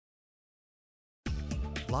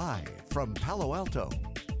Live from Palo Alto,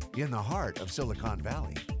 in the heart of Silicon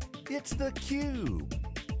Valley, it's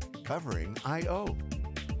theCUBE, covering I.O.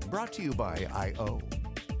 Brought to you by I.O.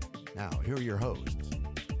 Now, here are your hosts,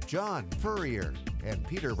 John Furrier and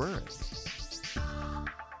Peter Burris.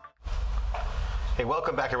 Hey,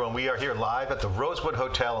 welcome back everyone. We are here live at the Rosewood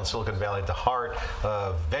Hotel in Silicon Valley, at the heart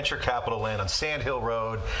of venture capital land on Sand Hill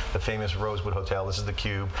Road, the famous Rosewood Hotel. This is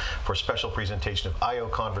theCUBE for a special presentation of I.O.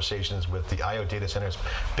 Conversations with the I.O. Data Centers.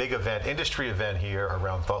 Big event, industry event here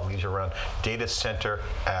around thought leadership, around data center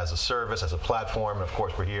as a service, as a platform. And of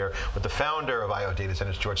course, we're here with the founder of I.O. Data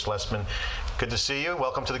Centers, George Slessman. Good to see you.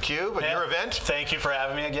 Welcome to theCUBE at your event. Thank you for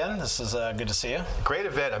having me again. This is good to see you. Great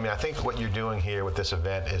event. I mean, I think what you're doing here with this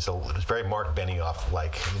event is very Mark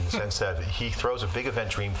Benioff-like, in the sense that he throws a big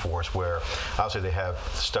event Dreamforce where obviously they have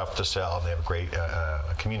stuff to sell and they have a great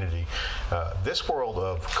community. This world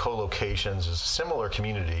of co-locations is a similar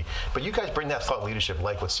community, but you guys bring that thought leadership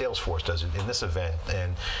like what Salesforce does in this event.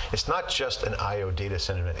 And it's not just an I.O. data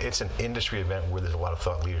center event, it's an industry event where there's a lot of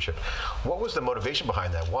thought leadership. What was the motivation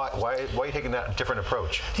behind that? Why are you taking that different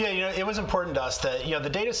approach? Yeah, it was important to us that the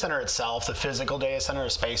data center itself, the physical data center,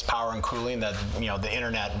 space, power, and cooling that the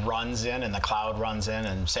internet runs in and the cloud runs in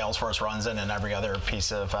and Salesforce runs in and every other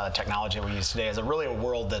piece of technology we use today is really a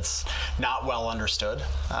world that's not well understood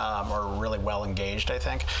or really well engaged, I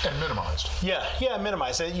think. And minimized. Yeah,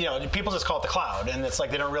 minimized. People just call it the cloud, and it's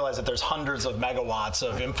like they don't realize that there's hundreds of megawatts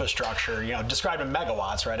of infrastructure, described in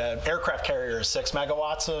megawatts, right? An aircraft carrier is 6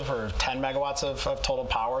 megawatts or 10 megawatts of total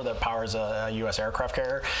power that powers a U.S. aircraft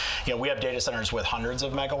carrier. We have data centers with hundreds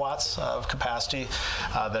of megawatts of capacity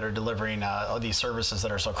that are delivering these services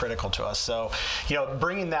that are so critical to us. So,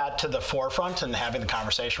 bringing that to the forefront and having the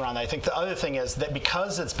conversation around that. I think the other thing is that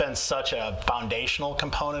because it's been such a foundational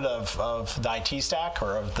component of the IT stack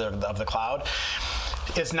or of the cloud,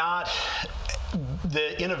 it's not.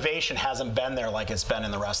 The innovation hasn't been there like it's been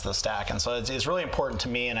in the rest of the stack, and so it's really important to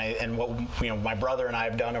me. And what my brother and I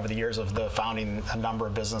have done over the years of the founding a number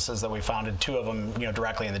of businesses that we founded, 2 of them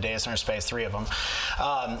directly in the data center space, 3 of them,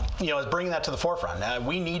 is bringing that to the forefront.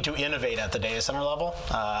 We need to innovate at the data center level.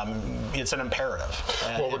 It's an imperative.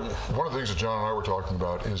 One of the things that John and I were talking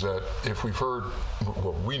about is that if we've heard,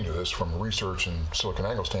 well, we knew this from a research and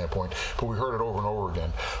Siliconangle standpoint, but we heard it over and over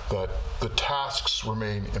again that the tasks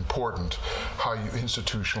remain important. How you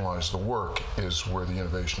institutionalize the work is where the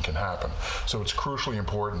innovation can happen. So it's crucially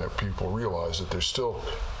important that people realize that there's still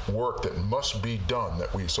work that must be done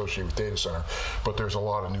that we associate with data center, but there's a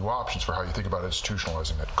lot of new options for how you think about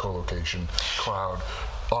institutionalizing that: co-location, cloud,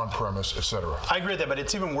 on-premise, et cetera. I agree with that, but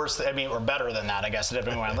it's even worse, or better than that, I guess,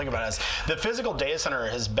 depending on what I think about it, is the physical data center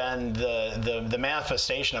has been the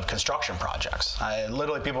manifestation of construction projects.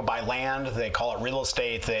 Literally, people buy land, they call it real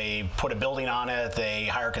estate, they put a building on it, they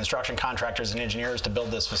hire construction contractors and engineers to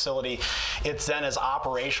build this facility. It's then is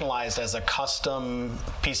operationalized as a custom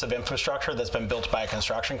piece of infrastructure that's been built by a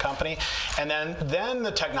construction company, and then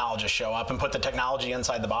the technologists show up and put the technology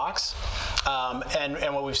inside the box.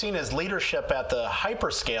 And what we've seen is leadership at the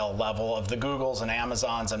hyperscale level of the Googles and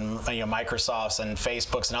Amazons and Microsofts and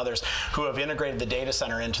Facebooks and others who have integrated the data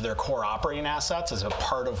center into their core operating assets as a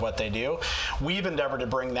part of what they do. We've endeavored to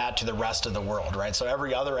bring that to the rest of the world, right? So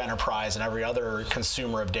every other enterprise and every other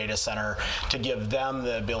consumer of data center, to give them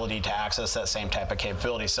the ability to access that same type of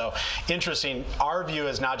capability. So interesting, our view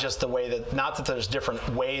is not just the way that, not that there's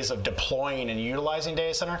different ways of deploying and utilizing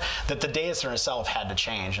data center, that the data center itself had to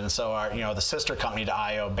change. And so our, the sister company to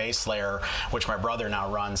I.O., Base Layer, which my brother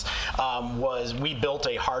now runs, was we built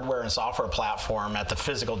a hardware and software platform at the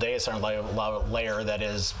physical data center layer that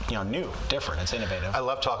is new, different, it's innovative. I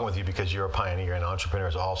love talking with you because you're a pioneer and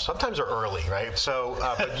entrepreneurs all sometimes are early, right? So,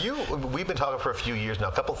 but we've been talking for a few years now.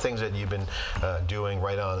 A couple things that you've been doing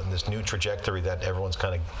right on this new trajectory that everyone's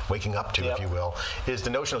kind of waking up to, if you will, is the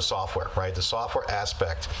notion of software, right? The software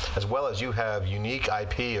aspect, as well as you have unique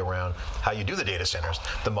IP around how you do the data centers,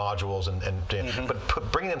 the modules,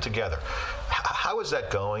 but bringing them together. How is that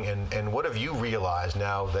going, and what have you realized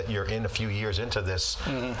now that you're in a few years into this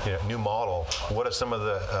new model? What are some of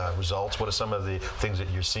the results? What are some of the things that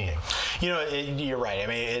you're seeing? You're right. I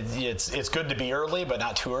mean, it's good to be early, but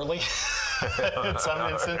not too early. In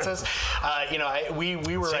some instances, we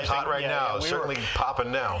were. Seems hot right now. We certainly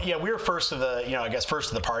popping now. Yeah, we were first to the, first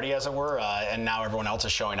to the party, as it were, and now everyone else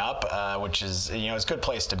is showing up, which is, it's a good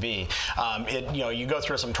place to be. You go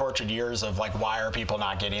through some tortured years of like, why are people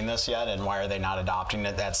not getting this yet, and why are they not adopting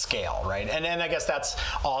it at scale, right? And I guess that's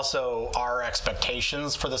also our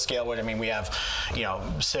expectations for the scale. I mean, we have,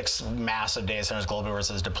 6 massive data centers globally where this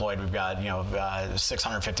is deployed. We've got,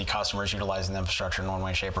 650 customers utilizing the infrastructure in one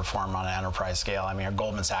way, shape, or form on an enterprise scale. I mean, our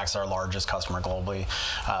Goldman Sachs is our largest customer globally,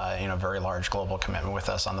 very large global commitment with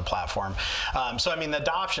us on the platform. So I mean, the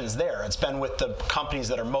adoption's there. It's been with the companies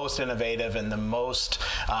that are most innovative and the most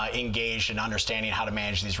engaged in understanding how to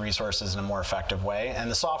manage these resources in a more effective way. And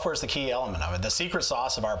the software is the key element of it. The secret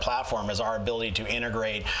sauce of our platform is our ability to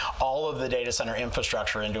integrate all of the data center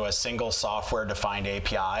infrastructure into a single software-defined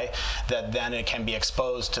API that then it can be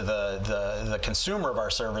exposed to the consumer of our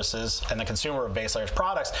services and the consumer of base layers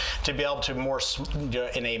products to be able to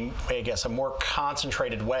in a more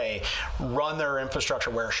concentrated way run their infrastructure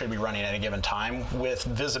where it should be running at a given time with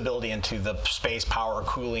visibility into the space, power,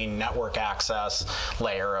 cooling, network access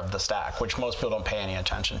layer of the stack, which most people don't pay any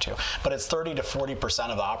attention to. But it's 30 to 40%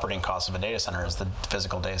 of the operating cost of a data center is the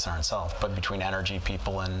physical data center itself, but between energy,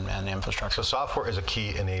 people, and infrastructure. So software is a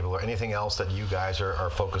key enabler. Anything else that you guys are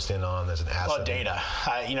focused in on as an asset? Well, data.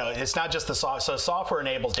 It's not just the software. So software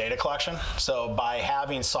enables data collection. So by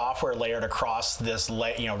having software layered across this,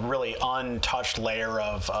 really untouched layer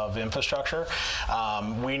of infrastructure,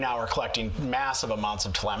 we now are collecting massive amounts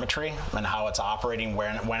of telemetry and how it's operating,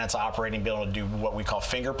 when it's operating, be able to do what we call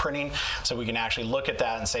fingerprinting. So we can actually look at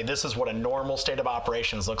that and say, this is what a normal state of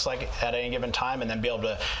operations looks like at any given time, and then be able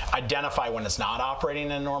to identify when it's not operating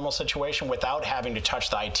in a normal situation without having to touch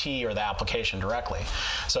the IT or the application directly.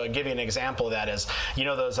 So I'll give you an example of that is,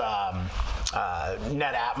 those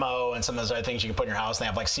Net Atmo and some of those other things you can put in your house, and they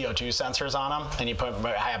have like CO2 sensors on them, and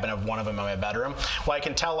I happen to have one of them in my bedroom. Well, I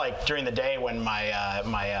can tell like during the day when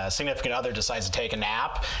my significant other decides to take a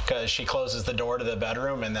nap because she closes the door to the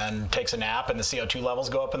bedroom and then takes a nap, and the CO2 levels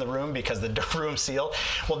go up in the room because the room's sealed.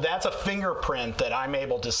 Well, that's a fingerprint that I'm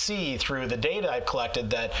able to see through the data I've collected,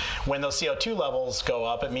 that when those CO2 levels go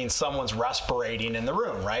up, it means someone's respirating in the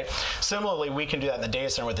room, right? Similarly, we can do that in the data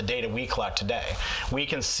center with the data we collect today. We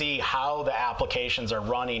can see how the applications are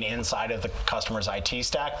running inside of the customer's IT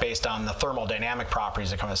stack based on the thermodynamic properties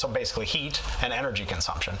that come in. So basically heat and energy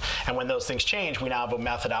consumption. And when those things change, we now have a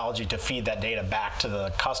methodology to feed that data back to the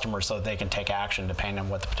customer so that they can take action depending on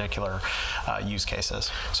what the particular use case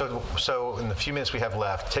is. So in the few minutes we have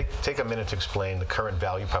left, take a minute to explain the current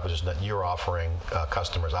value proposition that you're offering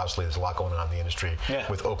customers. Obviously, there's a lot going on in the industry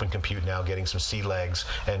with open compute now getting some sea legs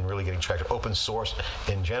and really getting traction. Open source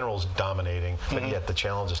in general is dominating, but yet the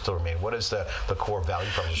challenges still remain. What is the core value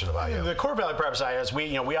proposition of IO? The core value proposition of IO is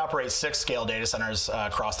we operate 6 scale data centers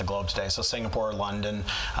across the globe today. So Singapore, London,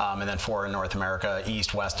 and then 4 in North America,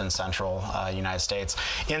 East, West, and Central United States.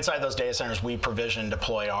 Inside those data centers, we provision and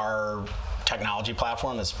deploy our technology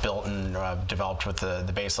platform that's built and developed with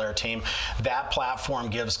the base layer team. That platform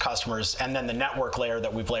gives customers, and then the network layer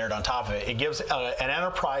that we've layered on top of it, it gives an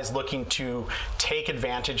enterprise looking to take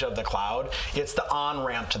advantage of the cloud. It's the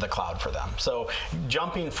on-ramp to the cloud for them. So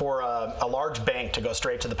jumping for a large bank to go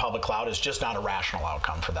straight to the public cloud is just not a rational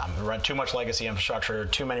outcome for them. We run too much legacy infrastructure,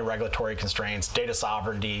 too many regulatory constraints, data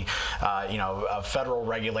sovereignty, federal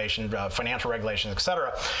regulation, financial regulations, et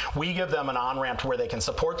cetera. We give them an on-ramp to where they can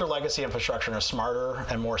support their legacy infrastructure in a smarter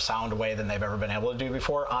and more sound way than they've ever been able to do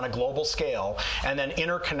before on a global scale, and then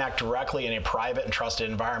interconnect directly in a private and trusted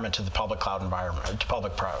environment to the public cloud environment, to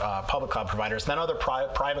public cloud providers, then other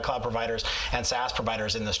private cloud providers and SaaS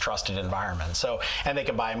providers in this trusted environment. So, and they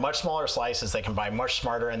can buy much smaller slices, they can buy much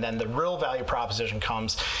smarter, and then the real value proposition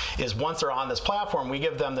is once they're on this platform, we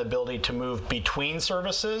give them the ability to move between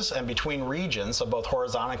services and between regions, so both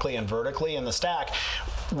horizontally and vertically in the stack,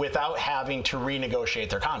 without having to renegotiate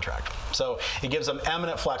their contract. So it gives them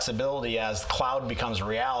eminent flexibility as cloud becomes a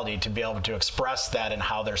reality to be able to express that in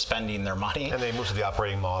how they're spending their money. And they move to the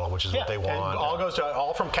operating model, which is what they want. It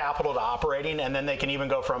all from capital to operating, and then they can even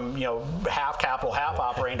go from half capital, half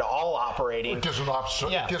operating to all operating. It gives them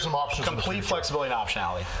options. It gives them options. Complete flexibility and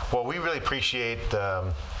optionality. Well, we really appreciate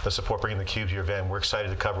the support bringing theCUBE to your event. We're excited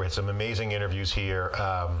to cover it. Some amazing interviews here.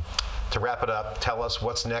 To wrap it up, tell us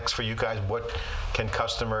what's next for you guys. What can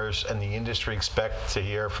customers and the industry expect to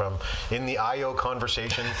hear from in the IO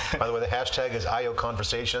conversation? By the way, the hashtag is IO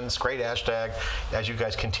Conversations. Great hashtag. As you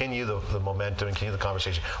guys continue the momentum and continue the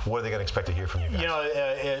conversation, what are they going to expect to hear from you guys?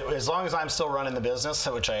 As long as I'm still running the business,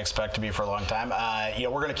 which I expect to be for a long time,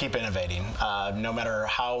 we're going to keep innovating. No matter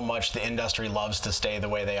how much the industry loves to stay the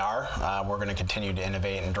way they are, we're going to continue to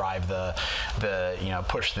innovate and drive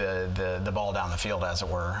push the ball down the field, as it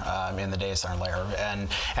were, in the data center layer. And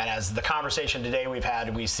as the conversation today we've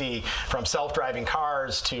had, we see from self-driving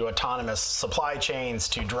cars to autonomous supply chains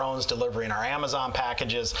to drones delivering our Amazon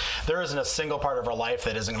packages, there isn't a single part of our life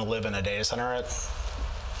that isn't going to live in a data center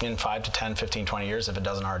in 5 to 10, 15, 20 years if it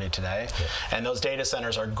doesn't already today. And those data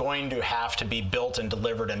centers are going to have to be built and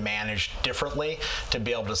delivered and managed differently to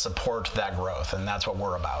be able to support that growth, and that's what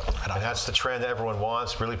we're about. And that's the trend that everyone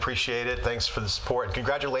wants. Really appreciate it. Thanks for the support, and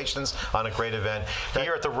congratulations on a great event.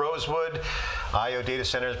 Here at the Rosewood, I/O Data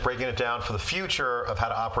Centers, breaking it down for the future of how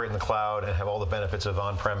to operate in the cloud and have all the benefits of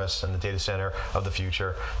on-premise and the data center of the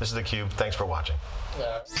future. This is theCUBE. Thanks for watching.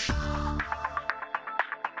 Yeah.